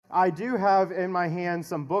I do have in my hand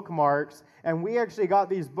some bookmarks, and we actually got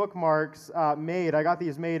these bookmarks made. I got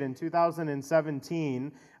these made in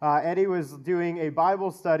 2017. Eddie was doing a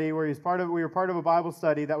Bible study where we were part of a Bible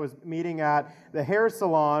study that was meeting at the hair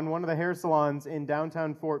salon, one of the hair salons in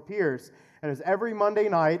downtown Fort Pierce. And it was every Monday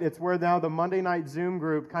night. It's where now the Monday night Zoom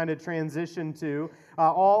group kind of transitioned to,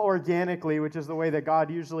 all organically, which is the way that God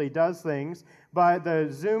usually does things. But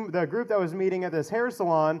the group that was meeting at this hair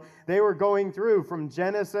salon, they were going through from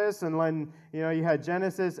Genesis, and when you had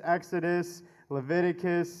Genesis, Exodus,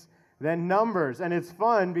 Leviticus, then Numbers. And it's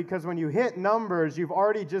fun because when you hit Numbers, you've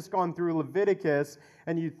already just gone through Leviticus,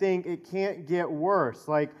 and you think it can't get worse.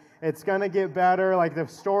 Like, it's going to get better. Like, the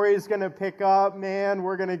story's going to pick up. Man,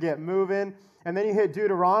 we're going to get moving. And then you hit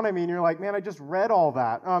Deuteronomy, and you're like, man, I just read all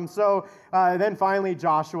that. Then finally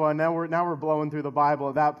Joshua, and now we're blowing through the Bible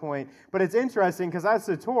at that point. But it's interesting because that's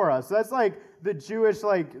the Torah. So that's like the Jewish,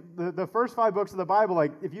 the first 5 books of the Bible.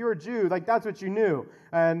 Like, if you were a Jew, that's what you knew.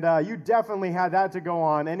 And you definitely had that to go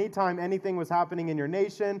on. Anytime anything was happening in your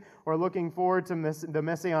nation or looking forward to the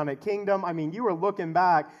Messianic kingdom, I mean, you were looking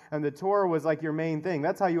back, and the Torah was like your main thing.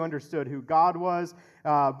 That's how you understood who God was.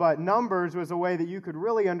 But Numbers was a way that you could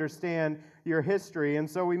really understand your history. And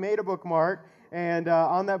so we made a bookmark, and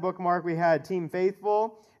on that bookmark we had Team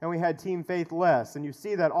Faithful and we had Team Faithless. And you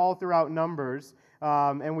see that all throughout Numbers.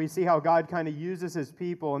 And we see how God kind of uses his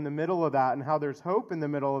people in the middle of that and how there's hope in the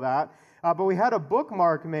middle of that. But we had a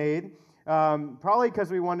bookmark made, probably because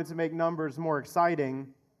we wanted to make Numbers more exciting.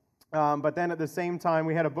 But then at the same time,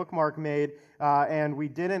 we had a bookmark made, and we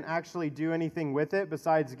didn't actually do anything with it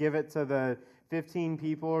besides give it to the 15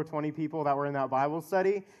 people or 20 people that were in that Bible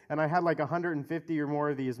study, and I had 150 or more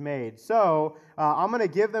of these made. So I'm going to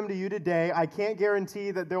give them to you today. I can't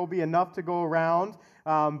guarantee that there will be enough to go around,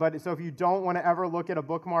 but so if you don't want to ever look at a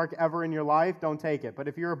bookmark ever in your life, don't take it. But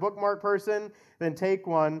if you're a bookmark person, then take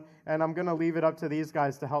one, and I'm going to leave it up to these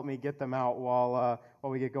guys to help me get them out while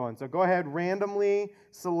we get going. So go ahead, randomly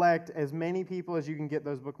select as many people as you can get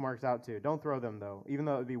those bookmarks out to. Don't throw them, though, even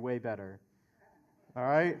though it would be way better. All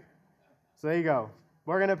right? So there you go.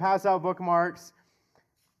 We're going to pass out bookmarks.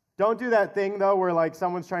 Don't do that thing, though, where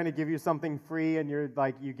someone's trying to give you something free and you're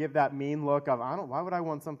you give that mean look of, why would I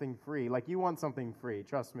want something free? You want something free.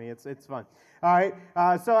 Trust me, it's fun. All right.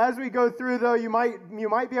 So as we go through, though, you might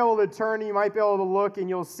be able to turn, you might be able to look, and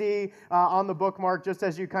you'll see on the bookmark just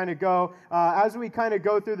as you kind of go. As we kind of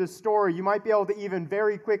go through the story, you might be able to even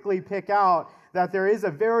very quickly pick out that there is a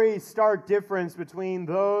very stark difference between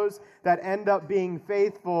those that end up being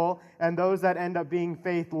faithful and those that end up being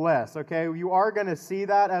faithless, okay? You are going to see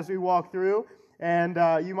that as we walk through, and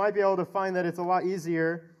you might be able to find that it's a lot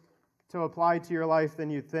easier to apply to your life than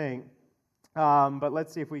you think. But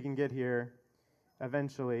let's see if we can get here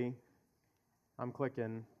eventually. I'm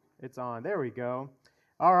clicking. It's on. There we go.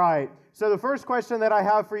 All right. So the first question that I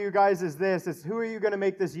have for you guys is this. It's who are you going to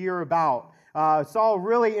make this year about? It's all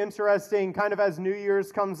really interesting, kind of as New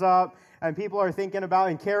Year's comes up, and people are thinking about,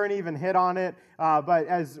 and Karen even hit on it, but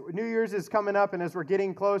as New Year's is coming up, and as we're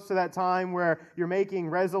getting close to that time where you're making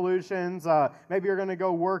resolutions, maybe you're going to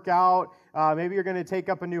go work out, maybe you're going to take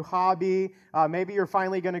up a new hobby, maybe you're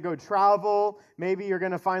finally going to go travel, maybe you're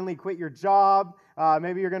going to finally quit your job,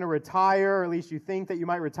 maybe you're going to retire, or at least you think that you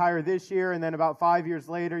might retire this year, and then about 5 years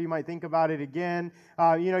later, you might think about it again.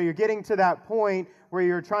 You're getting to that point where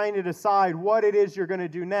you're trying to decide what it is you're going to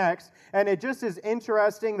do next, and it just is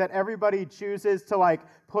interesting that everybody chooses to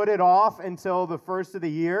put it off until the first of the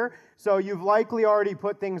year. So you've likely already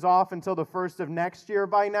put things off until the first of next year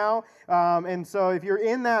by now. And so if you're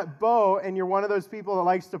in that boat and you're one of those people that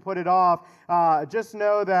likes to put it off, just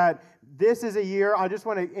know that this is a year. I just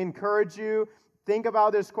want to encourage you. Think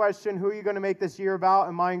about this question, who are you going to make this year about?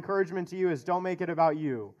 And my encouragement to you is don't make it about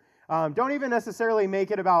you. Don't even necessarily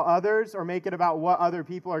make it about others or make it about what other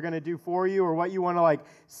people are going to do for you or what you want to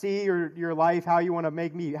see your life, how you want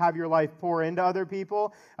to have your life pour into other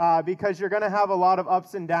people, because you're going to have a lot of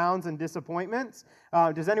ups and downs and disappointments.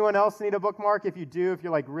 Does anyone else need a bookmark? If you do, if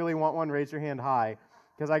you really want one, raise your hand high,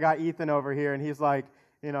 because I got Ethan over here and he's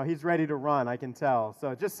he's ready to run, I can tell.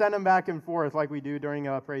 So just send him back and forth like we do during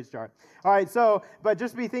a praise jar. All right, but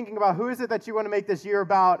just be thinking about who is it that you want to make this year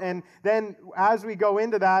about, and then as we go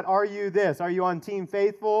into that, are you this? Are you on Team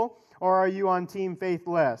Faithful or are you on Team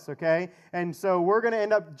Faithless, okay? And so we're going to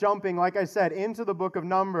end up jumping, like I said, into the book of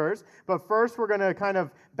Numbers, but first we're going to kind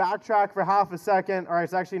of backtrack for half a second, or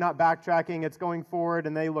it's actually not backtracking, it's going forward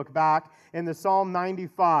and they look back in the Psalm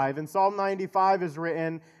 95. And Psalm 95 is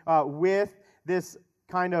written with this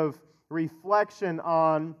kind of reflection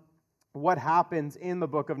on what happens in the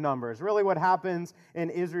book of Numbers. Really what happens in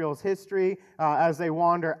Israel's history as they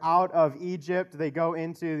wander out of Egypt. They go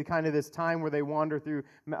into kind of this time where they wander through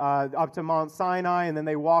up to Mount Sinai, and then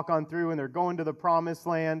they walk on through, and they're going to the promised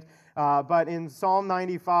land. But in Psalm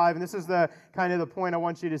 95, and this is the kind of the point I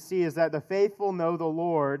want you to see, is that the faithful know the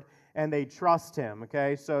Lord, and they trust Him,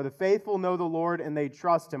 okay? So the faithful know the Lord, and they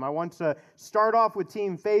trust Him. I want to start off with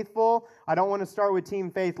Team Faithful. I don't want to start with Team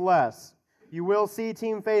Faithless. You will see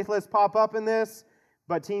Team Faithless pop up in this,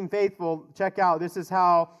 but Team Faithful, check out, this is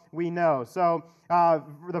how we know. So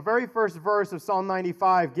the very first verse of Psalm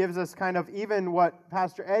 95 gives us kind of even what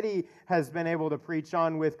Pastor Eddie has been able to preach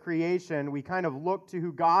on with creation. We kind of look to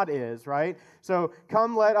who God is, right? So,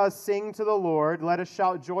 come let us sing to the Lord, let us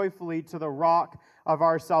shout joyfully to the rock of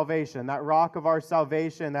our salvation. That rock of our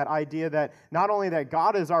salvation, that idea that not only that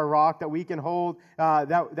God is our rock, that we can hold,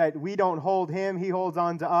 that we don't hold Him, He holds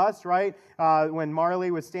on to us, right? When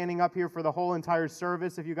Marley was standing up here for the whole entire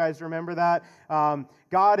service, if you guys remember that,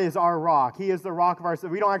 God is our rock. He is the rock of our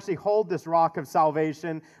salvation. We don't actually hold this rock of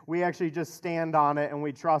salvation. We actually just stand on it and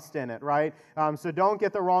we trust in it, right? So don't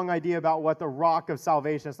get the wrong idea about what the rock of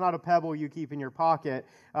salvation. It's not a pebble you keep in your pocket.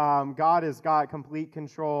 God has got complete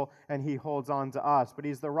control and He holds on to us. But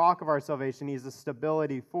He's the rock of our salvation. He's the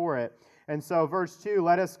stability for it. And so verse 2,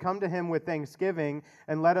 let us come to Him with thanksgiving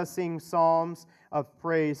and let us sing psalms of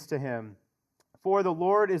praise to Him. For the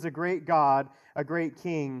Lord is a great God, a great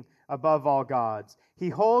King above all gods. He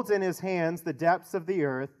holds in His hands the depths of the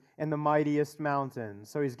earth and the mightiest mountains.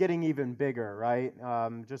 So He's getting even bigger, right?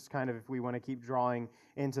 Just kind of if we want to keep drawing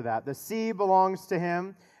into that. The sea belongs to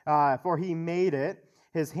Him, for He made it.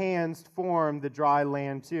 His hands formed the dry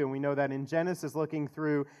land too. And we know that in Genesis, looking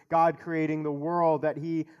through God creating the world, that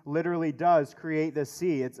He literally does create the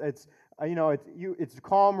sea. It's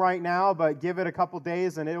calm right now, but give it a couple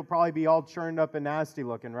days and it'll probably be all churned up and nasty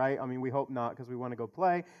looking, right? I mean, we hope not because we want to go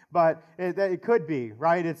play, but it could be,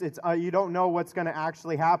 right? You don't know what's going to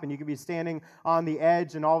actually happen. You could be standing on the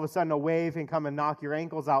edge and all of a sudden a wave can come and knock your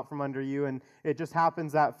ankles out from under you, and it just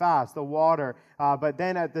happens that fast, the water. But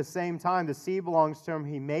then at the same time, the sea belongs to Him.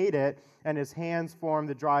 He made it, and His hands formed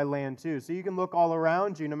the dry land too. So you can look all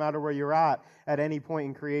around you, no matter where you're at any point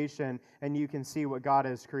in creation, and you can see what God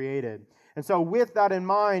has created. And so with that in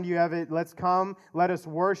mind, you have it, let's come, let us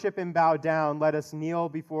worship and bow down, let us kneel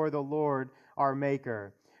before the Lord our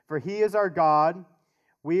Maker. For He is our God,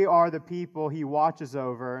 we are the people He watches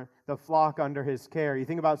over, the flock under His care. You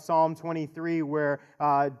think about Psalm 23 where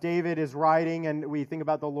David is writing, and we think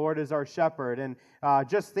about the Lord as our shepherd. And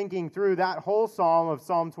just thinking through that whole psalm of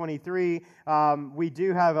Psalm 23, we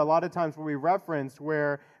do have a lot of times where we referenced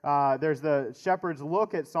where there's the shepherd's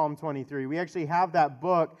look at Psalm 23. We actually have that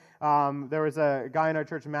book. There was a guy in our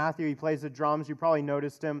church, Matthew, he plays the drums. You probably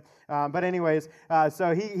noticed him. But anyways,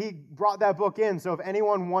 so he brought that book in. So if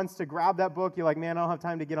anyone wants to grab that book, you're like, man, I don't have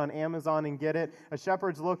time to get on Amazon and get it. A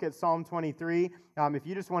shepherd's look at Psalm 23. If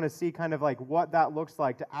you just want to see kind of like what that looks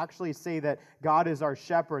like, to actually say that God is our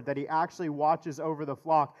shepherd, that He actually watches over the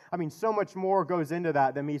flock. I mean, so much more goes into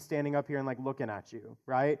that than me standing up here and like looking at you,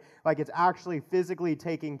 right? Like it's actually physically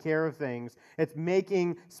taking care of things. It's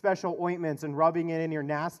making special ointments and rubbing it in your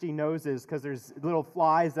nasty noses because there's little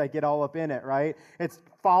flies that get all up in it, right? It's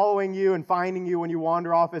following you and finding you when you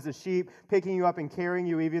wander off as a sheep, picking you up and carrying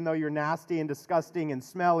you even though you're nasty and disgusting and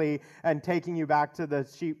smelly, and taking you back to the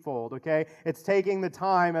sheepfold, okay? It's taking the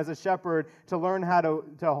time as a shepherd to learn how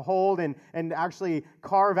to hold and actually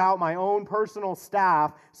carve out my own personal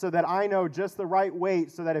staff so that I know just the right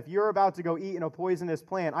weight, so that if you're about to go eat in a poisonous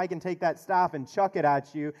plant, I can take that staff and chuck it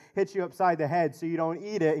at you, hit you upside the head so you don't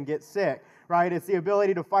eat it and get sick. Right? It's the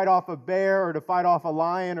ability to fight off a bear or to fight off a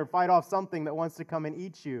lion or fight off something that wants to come and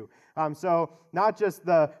eat you. So not just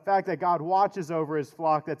the fact that God watches over His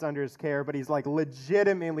flock that's under His care, but He's like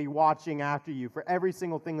legitimately watching after you for every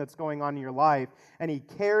single thing that's going on in your life, and He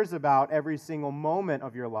cares about every single moment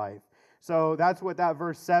of your life. So that's what that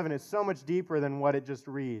verse 7 is, so much deeper than what it just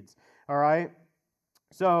reads. All right?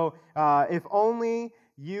 So if only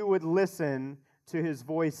you would listen to His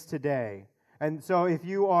voice today. And so if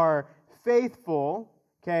you are faithful,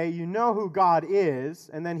 okay, you know who God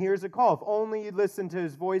is, and then here's a call. If only you'd listen to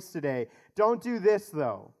His voice today. Don't do this,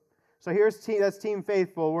 though. So that's Team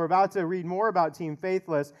Faithful. We're about to read more about Team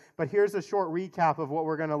Faithless, but here's a short recap of what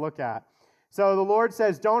we're going to look at. So the Lord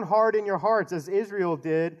says, don't harden your hearts as Israel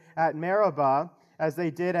did at Meribah, as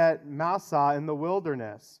they did at Massah in the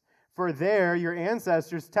wilderness. For there your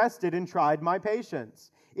ancestors tested and tried my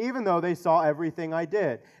patience, even though they saw everything I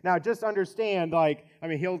did. Now, just understand,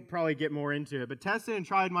 he'll probably get more into it, but tested and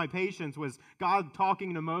tried my patience was God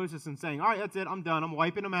talking to Moses and saying, all right, that's it, I'm done, I'm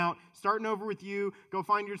wiping them out, starting over with you, go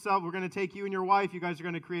find yourself, we're going to take you and your wife, you guys are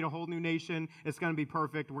going to create a whole new nation, it's going to be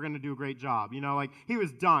perfect, we're going to do a great job. He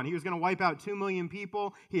was done. He was going to wipe out 2 million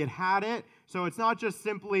people. He had it. So it's not just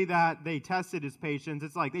simply that they tested his patience.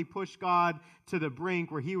 It's like they pushed God to the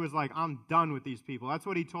brink where he was like, I'm done with these people. That's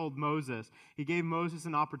what he told Moses. He gave Moses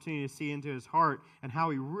an opportunity to see into his heart and how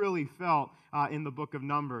he really felt in the book of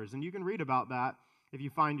Numbers. And you can read about that if you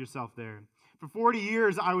find yourself there. For 40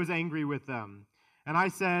 years, I was angry with them. And I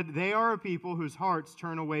said, they are a people whose hearts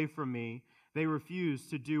turn away from me. They refuse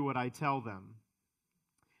to do what I tell them.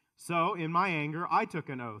 So, in my anger, I took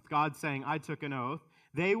an oath. God saying, I took an oath.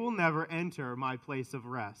 They will never enter my place of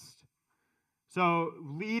rest. So,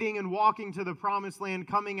 leading and walking to the promised land,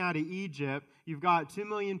 coming out of Egypt, you've got 2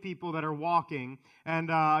 million people that are walking.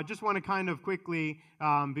 And I just want to kind of quickly,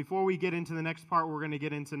 before we get into the next part, we're going to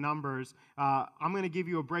get into Numbers. I'm going to give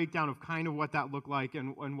you a breakdown of kind of what that looked like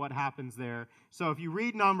and what happens there. So, if you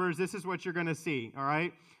read Numbers, this is what you're going to see, all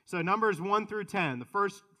right? So, Numbers 1 through 10, the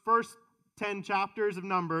first 10 chapters of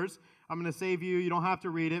Numbers. I'm going to save you. You don't have to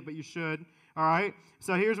read it, but you should. All right?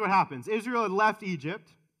 So here's what happens. Israel had left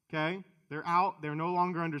Egypt. Okay? They're out. They're no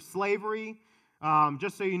longer under slavery.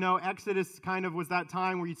 Just so you know, Exodus kind of was that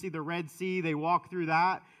time where you see the Red Sea. They walk through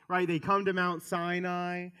that. Right? They come to Mount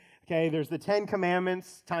Sinai. Okay? There's the 10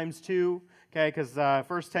 Commandments times 2. Okay? Because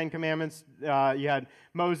first 10 Commandments, you had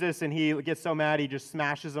Moses, and he gets so mad he just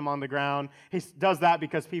smashes them on the ground. He does that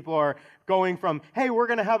because people are going from, hey, we're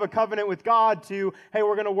going to have a covenant with God, to, hey,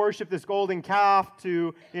 we're going to worship this golden calf,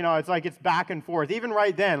 to, it's like it's back and forth. Even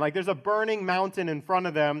right then, like there's a burning mountain in front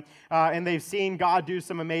of them, and they've seen God do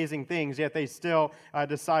some amazing things, yet they still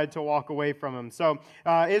decide to walk away from him. So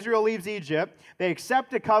Israel leaves Egypt. They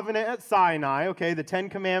accept a covenant at Sinai, okay, the 10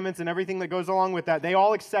 Commandments and everything that goes along with that. They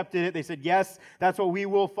all accepted it. They said, yes, that's what we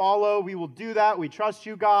will follow. We will do that. We trust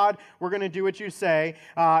you, God. We're going to do what you say.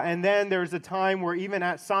 And then there's a time where even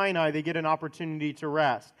at Sinai, they get an opportunity to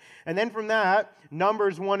rest. And then from that,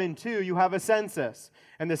 Numbers 1 and 2, you have a census.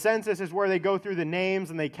 And the census is where they go through the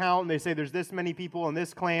names and they count and they say there's this many people in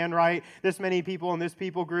this clan, right? This many people in this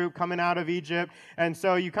people group coming out of Egypt. And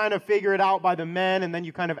so you kind of figure it out by the men, and then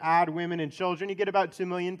you kind of add women and children. You get about 2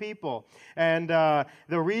 million people. And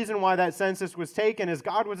the reason why that census was taken is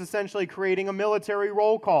God was essentially creating a military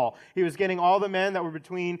roll call. He was getting all the men that were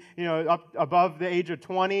between, up above the age of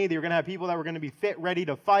 20. They were going to have people that were going to be fit, ready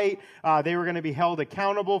to fight. They were going to be held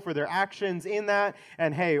accountable for their actions in that.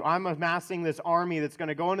 And hey, I'm amassing this army that's going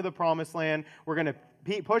to go into the promised land. We're going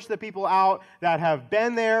to push the people out that have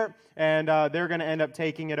been there, and they're going to end up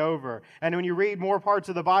taking it over. And when you read more parts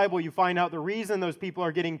of the Bible, you find out the reason those people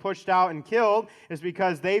are getting pushed out and killed is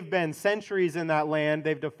because they've been centuries in that land.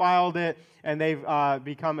 They've defiled it, and they've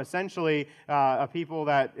become essentially a people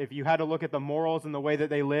that, if you had to look at the morals and the way that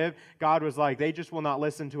they live, God was like, they just will not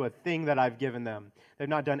listen to a thing that I've given them. They've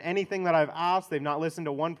not done anything that I've asked. They've not listened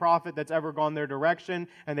to one prophet that's ever gone their direction,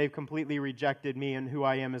 and they've completely rejected me and who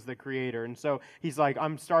I am as the Creator. And so he's like,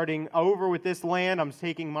 I'm starting over with this land. I'm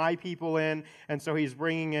taking my people in, and so he's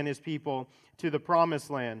bringing in his people to the promised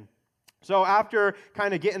land. So after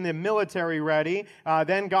kind of getting the military ready,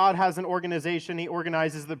 then God has an organization. He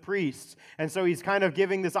organizes the priests. And so he's kind of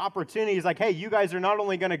giving this opportunity. He's like, hey, you guys are not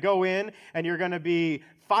only going to go in and you're going to be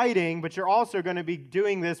fighting, but you're also going to be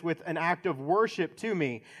doing this with an act of worship to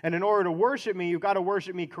me. And in order to worship me, you've got to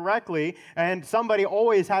worship me correctly. And somebody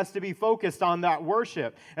always has to be focused on that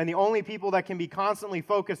worship. And the only people that can be constantly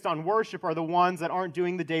focused on worship are the ones that aren't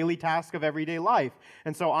doing the daily task of everyday life.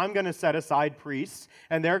 And so I'm going to set aside priests,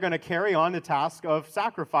 and they're going to carry on the task of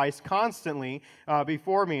sacrifice constantly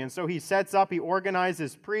before me. And so he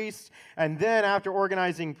organizes priests, and then after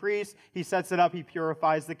organizing priests, he sets it up, he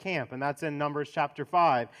purifies the camp. And that's in Numbers chapter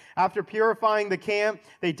 5. After purifying the camp,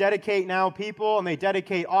 they dedicate now people, and they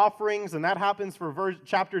dedicate offerings, and that happens for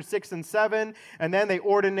chapters 6 and 7. And then they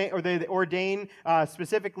ordain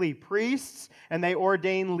specifically priests, and they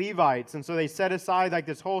ordain Levites. And so they set aside like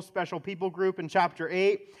this whole special people group in chapter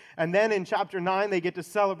 8. And then in chapter 9, they get to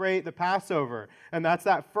celebrate the Passover. And that's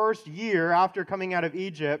that first year after coming out of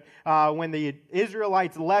Egypt, when the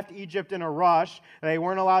Israelites left Egypt in a rush. They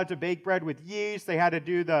weren't allowed to bake bread with yeast. They had to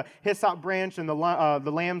do the hyssop branch and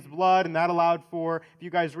the lamb's blood, and that allowed for, if you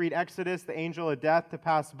guys read Exodus, the angel of death to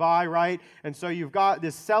pass by, right? And so you've got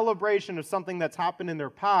this celebration of something that's happened in their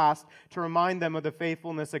past to remind them of the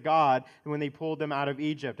faithfulness of God when they pulled them out of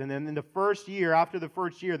Egypt. And then in the first year, after the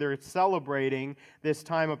first year, they're celebrating this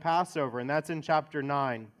time of Passover, and that's in chapter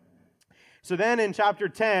 9. So then in chapter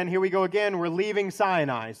 10, here we go again, we're leaving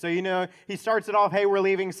Sinai. So, he starts it off, hey, we're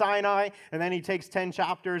leaving Sinai, and then he takes 10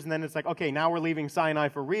 chapters, and then it's like, okay, now we're leaving Sinai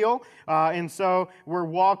for real. And so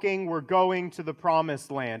we're going to the promised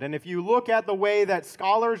land. And if you look at the way that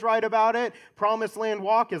scholars write about it, promised land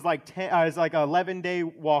walk is like an 11-day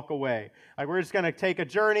walk away. Like, we're just going to take a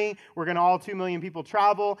journey, we're going to all 2 million people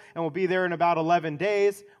travel, and we'll be there in about 11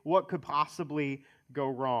 days. What could possibly go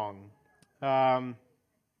wrong?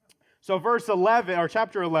 So verse 11, or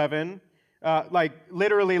chapter 11,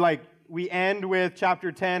 literally we end with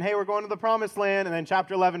chapter 10, hey, we're going to the promised land, and then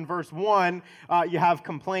chapter 11, verse 1, you have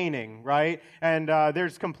complaining, right? And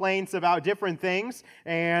there's complaints about different things,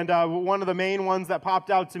 and one of the main ones that popped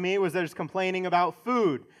out to me was there's complaining about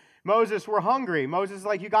food. Moses, we're hungry. Moses is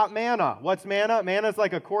like, you got manna. What's manna? Manna's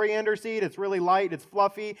like a coriander seed. It's really light. It's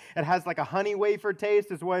fluffy. It has like a honey wafer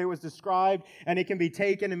taste is the way it was described. And it can be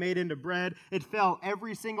taken and made into bread. It fell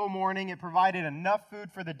every single morning. It provided enough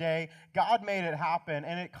food for the day. God made it happen,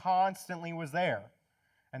 and it constantly was there.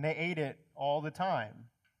 And they ate it all the time.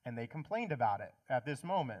 And they complained about it at this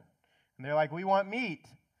moment. And they're like, we want meat.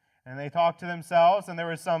 And they talk to themselves, and there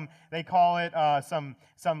was they call it some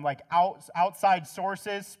outside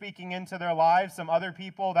sources speaking into their lives, some other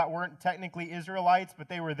people that weren't technically Israelites, but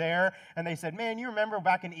they were there, and they said, man, you remember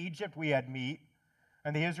back in Egypt we had meat?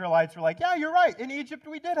 And the Israelites were like, yeah, you're right, in Egypt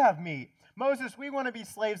we did have meat. Moses, we want to be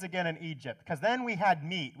slaves again in Egypt, because then we had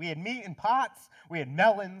meat. We had meat in pots, we had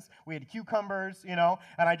melons, we had cucumbers, and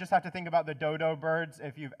I just have to think about the dodo birds.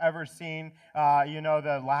 If you've ever seen,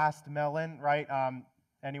 the last melon, right?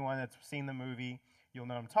 Anyone that's seen the movie, you'll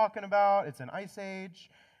know what I'm talking about. It's an Ice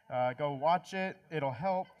Age. Go watch it. It'll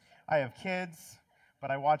help. I have kids,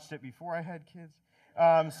 but I watched it before I had kids.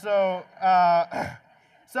 So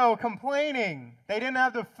complaining. They didn't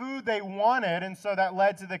have the food they wanted, and so that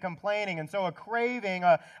led to the complaining. And so a craving,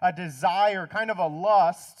 a desire, kind of a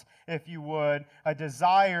lust, if you would, a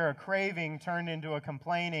desire, a craving turned into a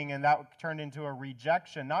complaining, and that turned into a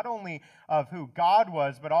rejection, not only of who God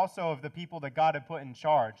was, but also of the people that God had put in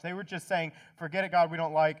charge. They were just saying, forget it, God, we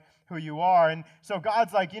don't like who you are. And so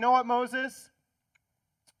God's like, you know what, Moses?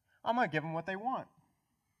 I'm going to give them what they want.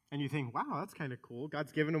 And you think, wow, that's kind of cool.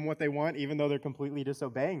 God's giving them what they want, even though they're completely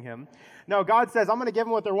disobeying him. No, God says, I'm going to give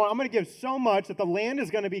them what they want. I'm going to give so much that the land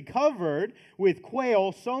is going to be covered with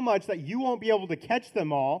quail, so much that you won't be able to catch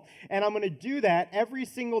them all. And I'm going to do that every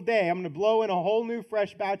single day. I'm going to blow in a whole new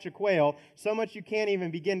fresh batch of quail, so much you can't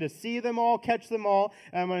even begin to see them all, catch them all.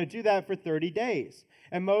 And I'm going to do that for 30 days.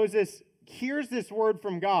 And Moses hears this word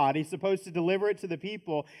from God. He's supposed to deliver it to the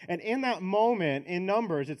people. And in that moment, in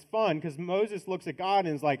Numbers, it's fun because Moses looks at God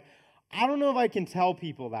and is like, I don't know if I can tell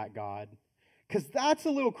people that, God. Because that's a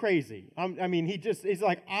little crazy. He's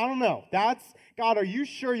like, I don't know. God, are you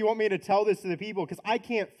sure you want me to tell this to the people? Because I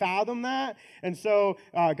can't fathom that. And so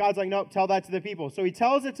God's like, nope, tell that to the people. So he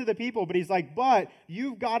tells it to the people, but he's like, but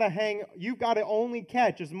you've got to only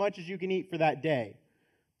catch as much as you can eat for that day.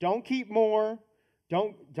 Don't keep more.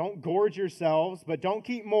 Don't gorge yourselves, but don't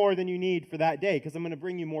keep more than you need for that day, because I'm going to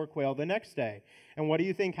bring you more quail the next day. And what do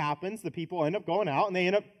you think happens? The people end up going out, and they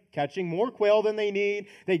end up catching more quail than they need.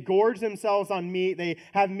 They gorge themselves on meat. They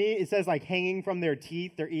have meat, it says, like hanging from their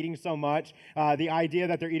teeth. They're eating so much. The idea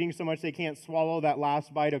that they're eating so much they can't swallow that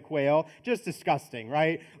last bite of quail, just disgusting,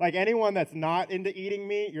 right? Like anyone that's not into eating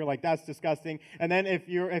meat, you're like, that's disgusting. And then if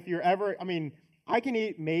you're ever, I can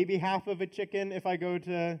eat maybe half of a chicken if I go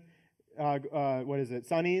to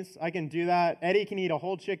Sonny's. I can do that. Eddie can eat a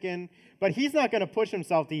whole chicken, but he's not going to push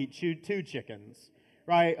himself to eat two chickens,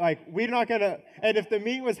 right? Like, we're not going to, and if the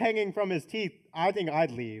meat was hanging from his teeth, I think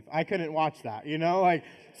I'd leave. I couldn't watch that,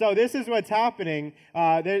 so this is what's happening.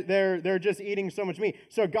 They're just eating so much meat.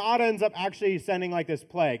 So God ends up actually sending like this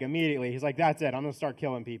plague immediately. He's like, that's it. I'm going to start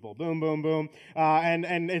killing people. Boom, boom, boom.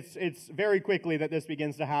 And it's very quickly that this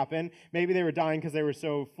begins to happen. Maybe they were dying because they were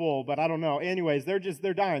so full, but I don't know. Anyways,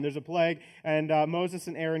 they're dying. There's a plague, and Moses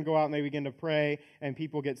and Aaron go out and they begin to pray, and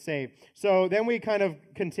people get saved. So then we kind of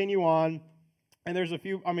continue on. And there's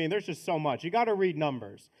there's just so much. You got to read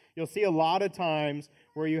Numbers. You'll see a lot of times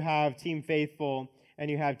where you have Team Faithful and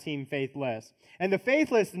you have Team Faithless. And the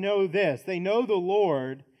faithless know this. They know the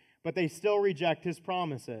Lord, but they still reject his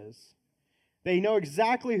promises. They know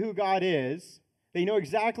exactly who God is. They know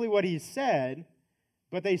exactly what he said,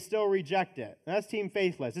 but they still reject it. That's Team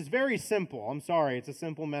Faithless. It's very simple. I'm sorry. It's a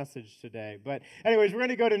simple message today. But anyways, we're going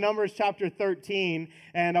to go to Numbers chapter 13,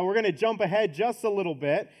 and we're going to jump ahead just a little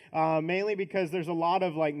bit, mainly because there's a lot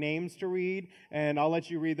of names to read, and I'll let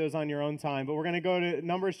you read those on your own time. But we're going to go to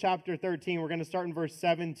Numbers chapter 13. We're going to start in verse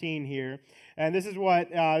 17 here, and this is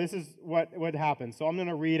what happens. So I'm going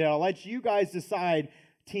to read it. I'll let you guys decide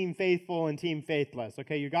Team Faithful and Team Faithless.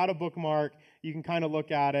 Okay, you got a bookmark. You can kind of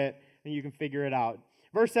look at it, and you can figure it out.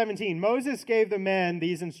 Verse 17, Moses gave the men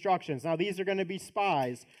these instructions. Now, these are going to be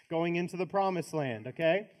spies going into the promised land,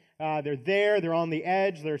 okay? They're there. They're on the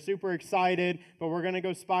edge. They're super excited, but we're going to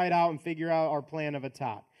go spy it out and figure out our plan of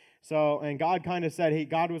attack. So, and God kind of said,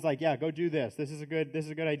 God was like, yeah, go do this. This is a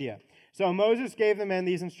good idea. So Moses gave the men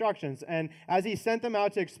these instructions, and as he sent them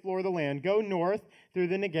out to explore the land, go north through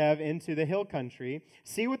the Negev into the hill country,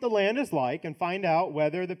 see what the land is like, and find out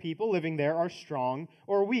whether the people living there are strong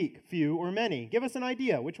or weak, few or many. Give us an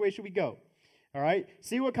idea. Which way should we go? All right?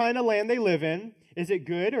 See what kind of land they live in. Is it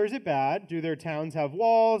good or is it bad? Do their towns have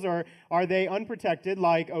walls, or are they unprotected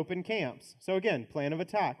like open camps? So again, plan of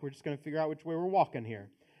attack. We're just going to figure out which way we're walking here.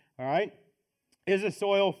 All right? Is the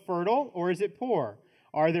soil fertile or is it poor?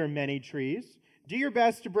 Are there many trees? Do your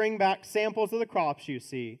best to bring back samples of the crops you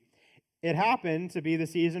see. It happened to be the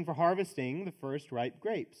season for harvesting the first ripe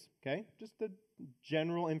grapes. Okay? Just the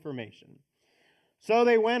general information. So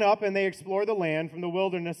they went up and they explored the land from the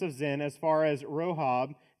wilderness of Zin as far as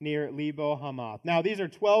Rohab near Lebo Hamath. Now, these are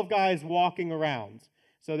 12 guys walking around.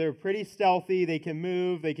 So they're pretty stealthy. They can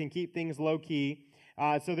move. They can keep things low-key.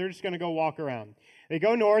 So they're just going to go walk around. They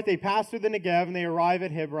go north, they pass through the Negev, and they arrive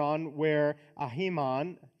at Hebron, where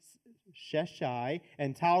Ahiman, Sheshai,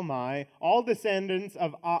 and Talmai, all descendants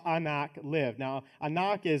of Anak, live. Now,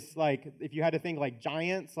 Anak is like, if you had to think like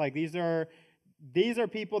giants, like these are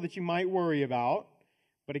people that you might worry about.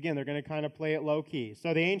 But again, they're going to kind of play it low-key.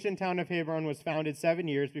 So the ancient town of Hebron was founded 7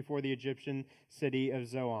 years before the Egyptian city of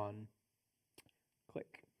Zoan. Click.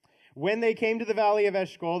 When they came to the valley of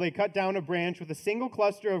Eshcol, they cut down a branch with a single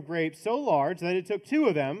cluster of grapes so large that it took 2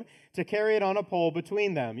 of them to carry it on a pole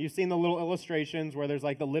between them. You've seen the little illustrations where there's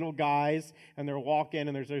like the little guys and they're walking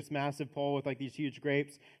and there's this massive pole with like these huge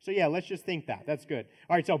grapes. So yeah, let's just think that. That's good.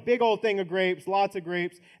 All right, so big old thing of grapes, lots of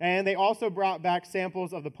grapes, and they also brought back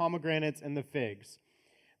samples of the pomegranates and the figs.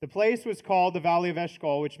 The place was called the Valley of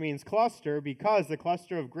Eshcol, which means cluster, because the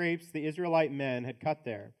cluster of grapes the Israelite men had cut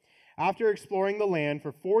there. After exploring the land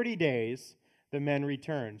for 40 days, the men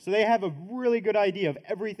returned. So they have a really good idea of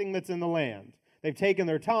everything that's in the land. They've taken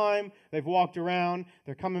their time, they've walked around,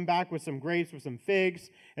 they're coming back with some grapes, with some figs.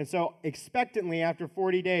 And so expectantly, after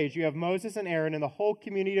 40 days, you have Moses and Aaron and the whole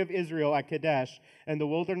community of Israel at Kadesh and the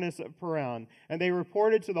wilderness of Paran. And they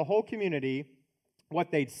reported to the whole community what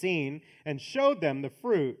they'd seen and showed them the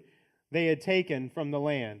fruit they had taken from the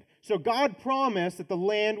land. So God promised that the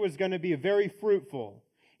land was going to be very fruitful.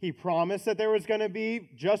 He promised that there was going to be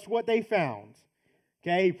just what they found.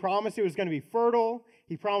 Okay, he promised it was going to be fertile.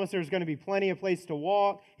 He promised there was going to be plenty of place to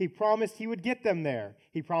walk. He promised he would get them there.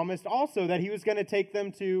 He promised also that he was going to take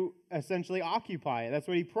them to essentially occupy it. That's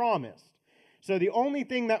what he promised. So the only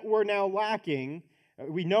thing that we're now lacking,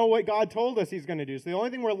 we know what God told us he's going to do. So the only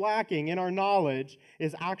thing we're lacking in our knowledge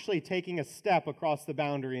is actually taking a step across the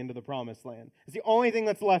boundary into the promised land. It's the only thing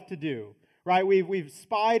that's left to do. Right, we've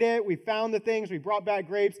spied it, we found the things, we brought back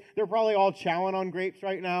grapes. They're probably all chowing on grapes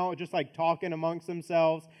right now, just like talking amongst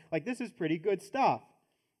themselves. Like, this is pretty good stuff.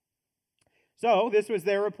 So, this was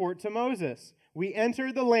their report to Moses. We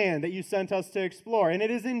entered the land that you sent us to explore, and it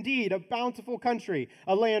is indeed a bountiful country,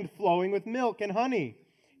 a land flowing with milk and honey.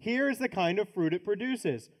 Here is the kind of fruit it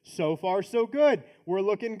produces. So far, so good. We're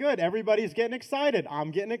looking good. Everybody's getting excited. I'm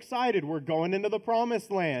getting excited. We're going into the promised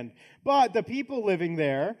land. But the people living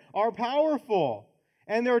there are powerful,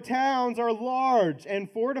 and their towns are large and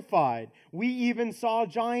fortified. We even saw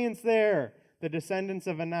giants there, the descendants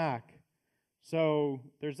of Anak. So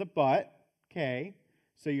there's a but, okay.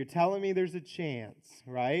 So you're telling me there's a chance,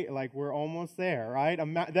 right? Like we're almost there, right?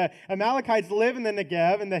 The Amalekites live in the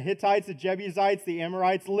Negev, and the Hittites, the Jebusites, the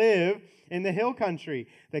Amorites live in the hill country.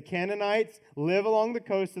 The Canaanites live along the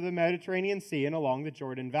coast of the Mediterranean Sea and along the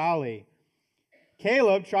Jordan Valley.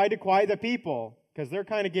 Caleb tried to quiet the people because they're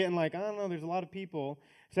kind of getting like, I don't know, there's a lot of people.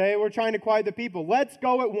 Say, we're trying to quiet the people. Let's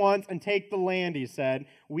go at once and take the land, he said.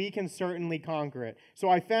 We can certainly conquer it. So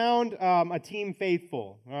I found a team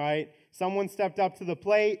faithful, all right? Someone stepped up to the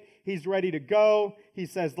plate. He's ready to go. He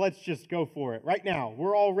says, let's just go for it right now.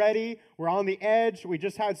 We're all ready. We're on the edge. We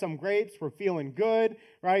just had some grapes. We're feeling good,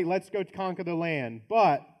 right? Let's go conquer the land.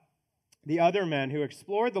 But the other men who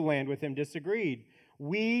explored the land with him disagreed.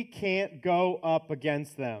 We can't go up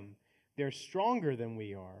against them. They're stronger than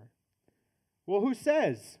we are. Well, who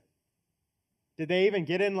says? Did they even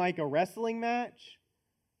get in like a wrestling match?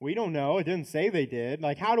 We don't know. It didn't say they did.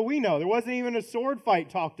 Like, how do we know? There wasn't even a sword fight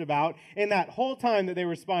talked about in that whole time that they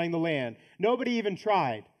were spying the land. Nobody even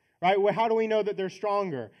tried, right? Well, how do we know that they're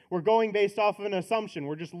stronger? We're going based off of an assumption.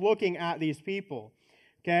 We're just looking at these people,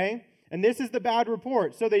 okay? And this is the bad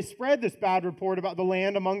report. So they spread this bad report about the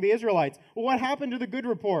land among the Israelites. Well, what happened to the good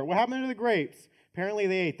report? What happened to the grapes? Apparently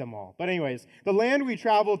they ate them all. But anyways, the land we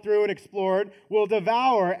traveled through and explored will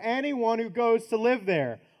devour anyone who goes to live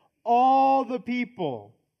there. All the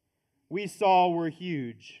people we saw were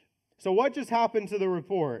huge. So what just happened to the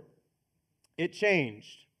report? It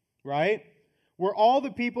changed, right? Were all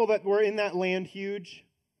the people that were in that land huge?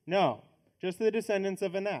 No, just the descendants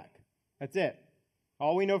of Anak. That's it.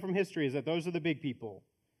 All we know from history is that those are the big people.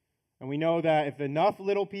 And we know that if enough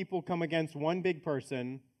little people come against one big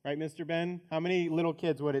person, right, Mr. Ben? How many little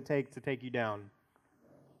kids would it take to take you down?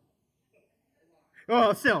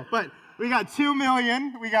 Oh, still, but we got 2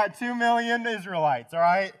 million. We got 2 million Israelites, all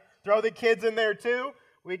right? Throw the kids in there too.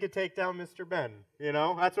 We could take down Mr. Ben. You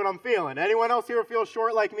know, that's what I'm feeling. Anyone else here feel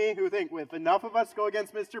short like me who think if enough of us go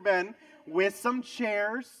against Mr. Ben with some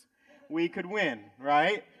chairs, we could win,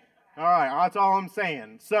 right? All right, that's all I'm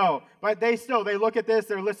saying. So, but they look at this,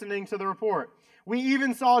 they're listening to the report. We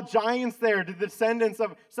even saw giants there, the descendants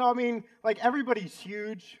of, so I mean, like everybody's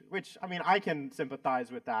huge, which, I mean, I can sympathize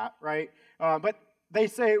with that, right? But they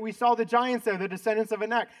say, we saw the giants there, the descendants of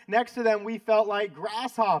Anak. Next to them, we felt like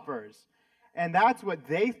grasshoppers. And that's what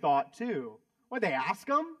they thought too. What, they ask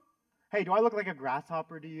them? Hey, do I look like a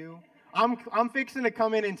grasshopper to you? I'm fixing to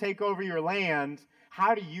come in and take over your land.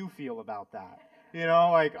 How do you feel about that? You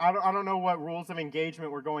know, like, I don't know what rules of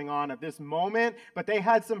engagement were going on at this moment, but they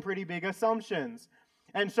had some pretty big assumptions.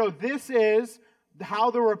 And so this is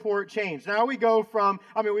how the report changed. Now we go from,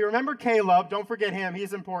 we remember Caleb, don't forget him,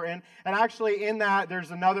 he's important. And actually in that,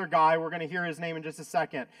 there's another guy, we're going to hear his name in just a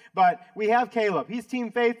second. But we have Caleb, he's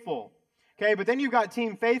team faithful. Okay, but then you've got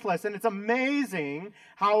team faithless, and it's amazing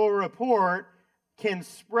how a report can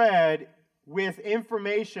spread with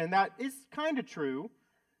information that is kind of true.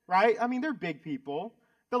 Right? I mean, they're big people.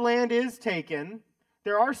 The land is taken.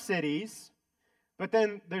 There are cities. But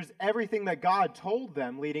then there's everything that God told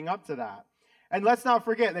them leading up to that. And let's not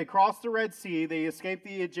forget, they crossed the Red Sea. They escaped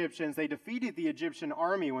the Egyptians. They defeated the Egyptian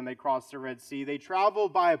army when they crossed the Red Sea. They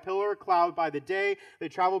traveled by a pillar of cloud by the day. They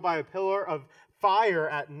traveled by a pillar of fire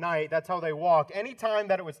at night. That's how they walked. Anytime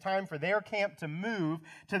that it was time for their camp to move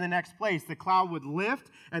to the next place, the cloud would lift,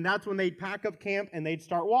 and that's when they'd pack up camp and they'd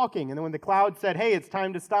start walking. And then when the cloud said, hey, it's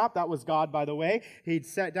time to stop, that was God, by the way. He'd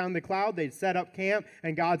set down the cloud, they'd set up camp,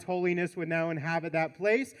 and God's holiness would now inhabit that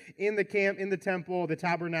place in the camp, in the temple, the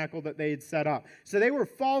tabernacle that they had set up. So they were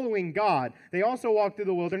following God. They also walked through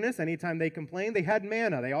the wilderness. Anytime they complained, they had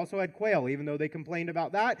manna. They also had quail, even though they complained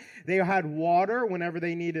about that. They had water whenever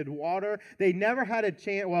they needed water. They never had a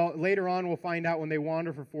chance. Well, later on we'll find out when they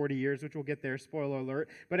wander for 40 years, which we'll get there, spoiler alert.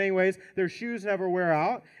 But anyways, their shoes never wear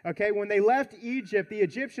out. Okay, when they left Egypt, the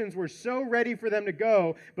Egyptians were so ready for them to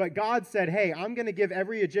go, but God said, hey, I'm going to give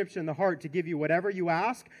every Egyptian the heart to give you whatever you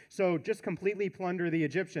ask, so just completely plunder the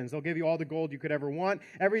Egyptians. They'll give you all the gold you could ever want,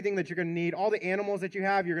 everything that you're going to need, all the animals that you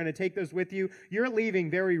have, you're going to take those with you. You're leaving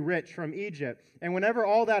very rich from Egypt. And whenever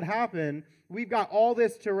all that happened, we've got all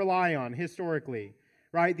this to rely on historically.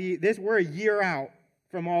 Right? We're a year out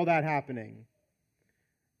from all that happening.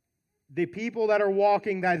 The people that are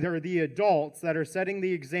walking, that are the adults that are setting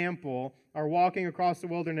the example, are walking across the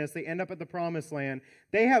wilderness. They end up at the promised land.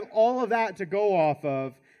 They have all of that to go off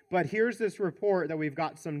of, but here's this report that we've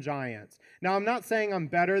got some giants. Now, I'm not saying I'm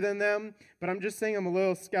better than them, but I'm just saying I'm a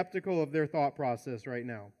little skeptical of their thought process right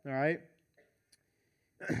now. All right?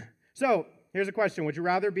 So, here's a question. Would you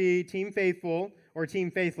rather be team faithful or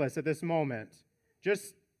team faithless at this moment?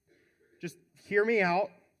 Just hear me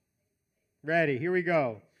out. Ready, here we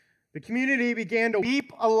go. The community began to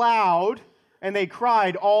weep aloud, and they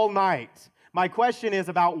cried all night. My question is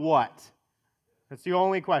about what? That's the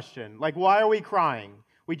only question. Like, why are we crying?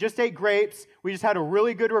 We just ate grapes. We just had a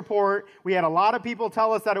really good report. We had a lot of people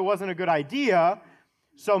tell us that it wasn't a good idea.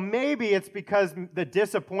 So maybe it's because the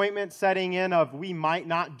disappointment setting in of we might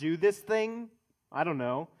not do this thing. I don't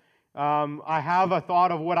know. I have a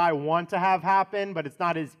thought of what I want to have happen, but it's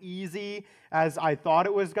not as easy as I thought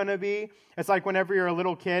it was going to be. It's like whenever you're a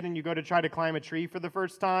little kid and you go to try to climb a tree for the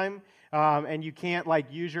first time, and you can't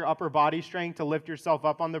use your upper body strength to lift yourself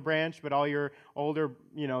up on the branch, but all your older,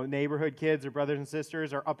 neighborhood kids or brothers and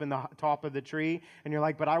sisters are up in the top of the tree, and you're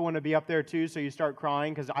like, but I want to be up there too, so you start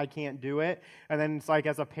crying because I can't do it. And then it's like,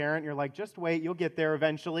 as a parent, you're like, just wait, you'll get there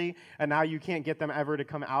eventually, and now you can't get them ever to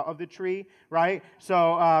come out of the tree, right?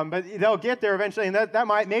 So, but they'll get there eventually,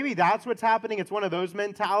 and maybe that's what's happening. It's one of those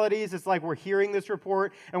mentalities. It's like we're hearing this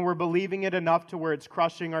report, and we're believing it enough to where it's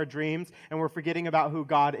crushing our dreams, and we're forgetting about who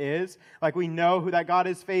God is. Like, we know who that God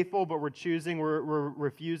is faithful, but we're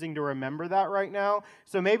refusing to remember that right now.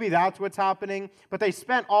 So maybe that's what's happening. But they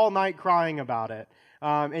spent all night crying about it.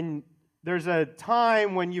 And there's a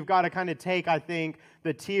time when you've got to kind of take, I think,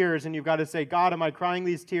 the tears, and you've got to say, God, am I crying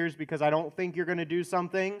these tears because I don't think you're going to do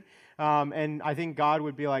something? And I think God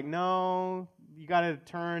would be like, no, you got to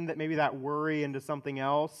turn maybe that worry into something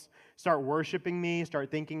else. Start worshiping me, start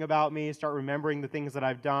thinking about me, start remembering the things that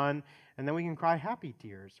I've done, and then we can cry happy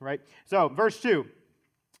tears, right? So, verse 2.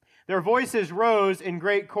 Their voices rose in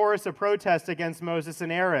great chorus of protest against Moses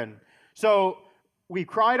and Aaron. So, we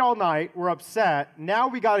cried all night, we're upset. Now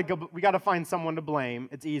we got to find someone to blame.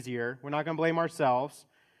 It's easier. We're not going to blame ourselves.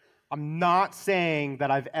 I'm not saying that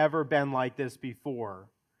I've ever been like this before,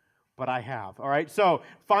 but I have, all right? So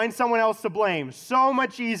find someone else to blame. So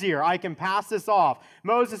much easier. I can pass this off.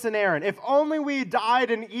 Moses and Aaron. If only we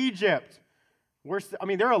died in Egypt.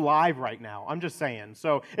 They're alive right now. I'm just saying.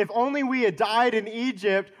 So if only we had died in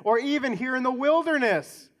Egypt or even here in the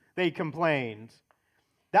wilderness, they complained.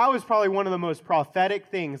 That was probably one of the most prophetic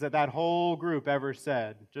things that whole group ever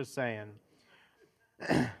said. Just saying.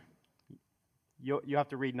 You have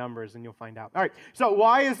to read Numbers and you'll find out. All right, so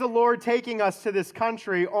why is the Lord taking us to this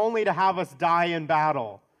country only to have us die in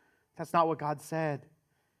battle? That's not what God said.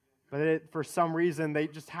 But for some reason,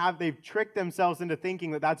 they've tricked themselves into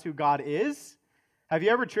thinking that that's who God is. Have you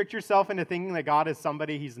ever tricked yourself into thinking that God is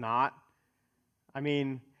somebody He's not? I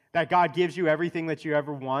mean, that God gives you everything that you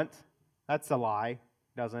ever want? That's a lie.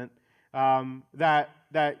 Doesn't. That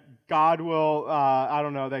God will,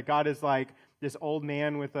 that God is like this old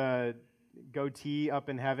man with a goatee up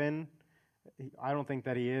in heaven. I don't think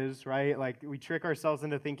that He is, right? Like, we trick ourselves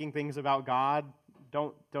into thinking things about God.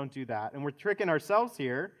 Don't do that. And we're tricking ourselves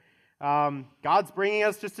here. God's bringing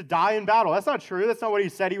us just to die in battle. That's not true. That's not what He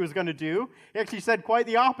said He was going to do. He actually said quite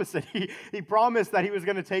the opposite. He promised that He was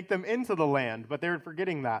going to take them into the land, but they're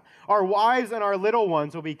forgetting that. Our wives and our little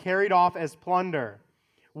ones will be carried off as plunder.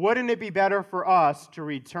 Wouldn't it be better for us to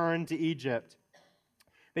return to Egypt?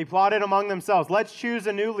 They plotted among themselves, let's choose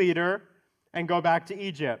a new leader and go back to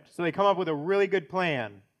Egypt. So they come up with a really good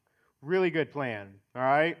plan. Really good plan, all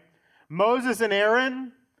right? Moses and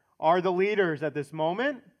Aaron are the leaders at this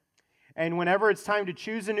moment. And whenever it's time to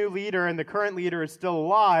choose a new leader and the current leader is still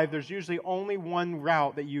alive, there's usually only one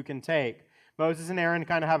route that you can take. Moses and Aaron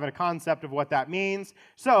kind of have a concept of what that means.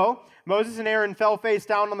 So Moses and Aaron fell face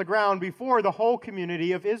down on the ground before the whole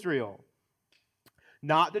community of Israel.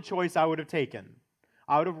 Not the choice I would have taken.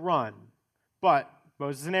 I would have run. But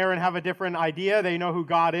Moses and Aaron have a different idea. They know who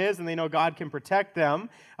God is, and they know God can protect them.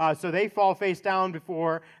 So they fall face down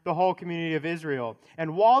before the whole community of Israel.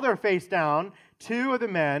 And while they're face down, two of the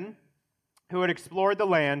men who had explored the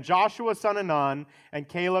land, Joshua son of Nun and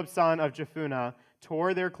Caleb son of Jephunneh,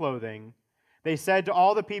 tore their clothing. They said to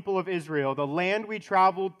all the people of Israel, the land we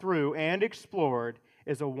traveled through and explored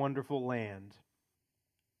is a wonderful land.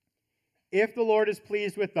 If the Lord is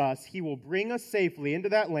pleased with us, He will bring us safely into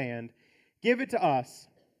that land. Give it to us.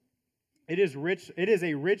 It is rich. It is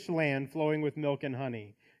a rich land flowing with milk and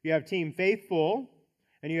honey. You have Team Faithful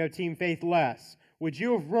and you have Team Faithless. Would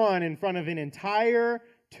you have run in front of an entire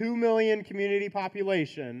 2 million community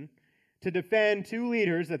population to defend two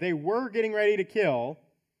leaders that they were getting ready to kill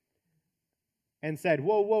and said,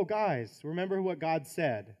 whoa, guys, remember what God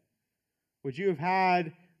said? Would you have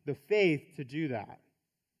had the faith to do that?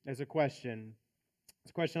 As a question. It's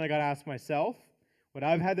a question I got to ask myself. Would I